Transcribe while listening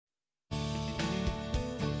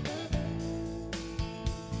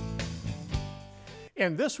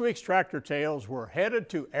In this week's Tractor Tales, we're headed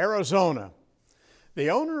to Arizona. The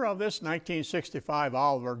owner of this 1965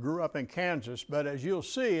 Oliver grew up in Kansas, but as you'll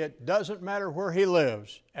see, it doesn't matter where he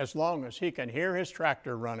lives, as long as he can hear his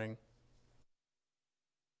tractor running.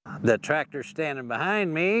 The tractor standing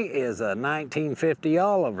behind me is a 1950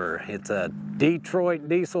 Oliver. It's a Detroit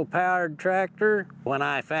diesel-powered tractor. When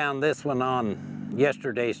I found this one on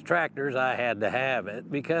yesterday's tractors, I had to have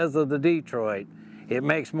it because of the Detroit. It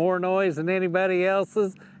makes more noise than anybody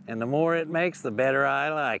else's, and the more it makes, the better I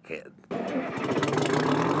like it.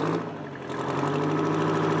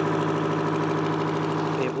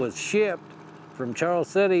 It was shipped from Charles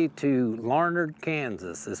City to Larned,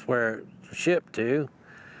 Kansas, is where it was shipped to.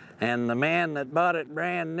 And the man that bought it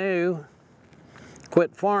brand new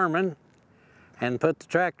quit farming and put the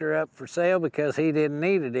tractor up for sale because he didn't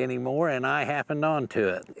need it anymore, and I happened onto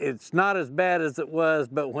it. It's not as bad as it was,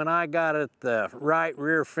 but when I got it, the right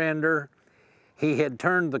rear fender, he had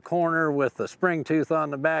turned the corner with the spring tooth on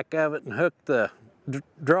the back of it and hooked the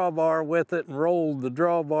drawbar with it and rolled the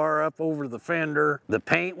drawbar up over the fender. The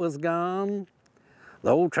paint was gone. The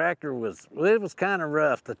old tractor was kind of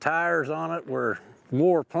rough. The tires on it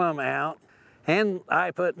wore plumb out. And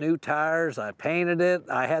I put new tires, I painted it.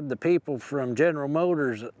 I had the people from General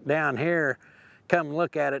Motors down here come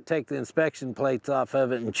look at it, take the inspection plates off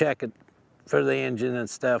of it and check it for the engine and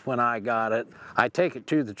stuff when I got it. I take it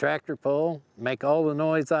to the tractor pull, make all the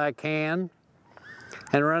noise I can,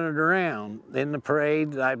 and run it around in the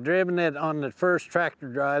parade. I've driven it on the first tractor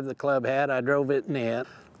drive the club had. I drove it in it.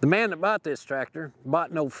 The man that bought this tractor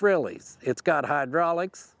bought no frillies. It's got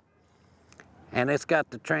hydraulics, and it's got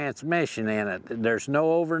the transmission in it. There's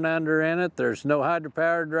no over and under in it. There's no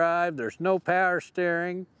hydropower drive. There's no power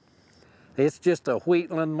steering. It's just a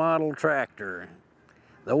Wheatland model tractor.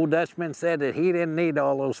 The old Dutchman said that he didn't need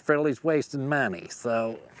all those frillies wasting money.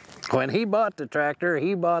 So when he bought the tractor,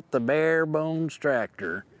 he bought the bare bones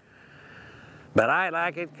tractor. But I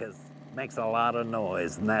like it because it makes a lot of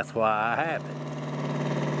noise, and that's why I have it.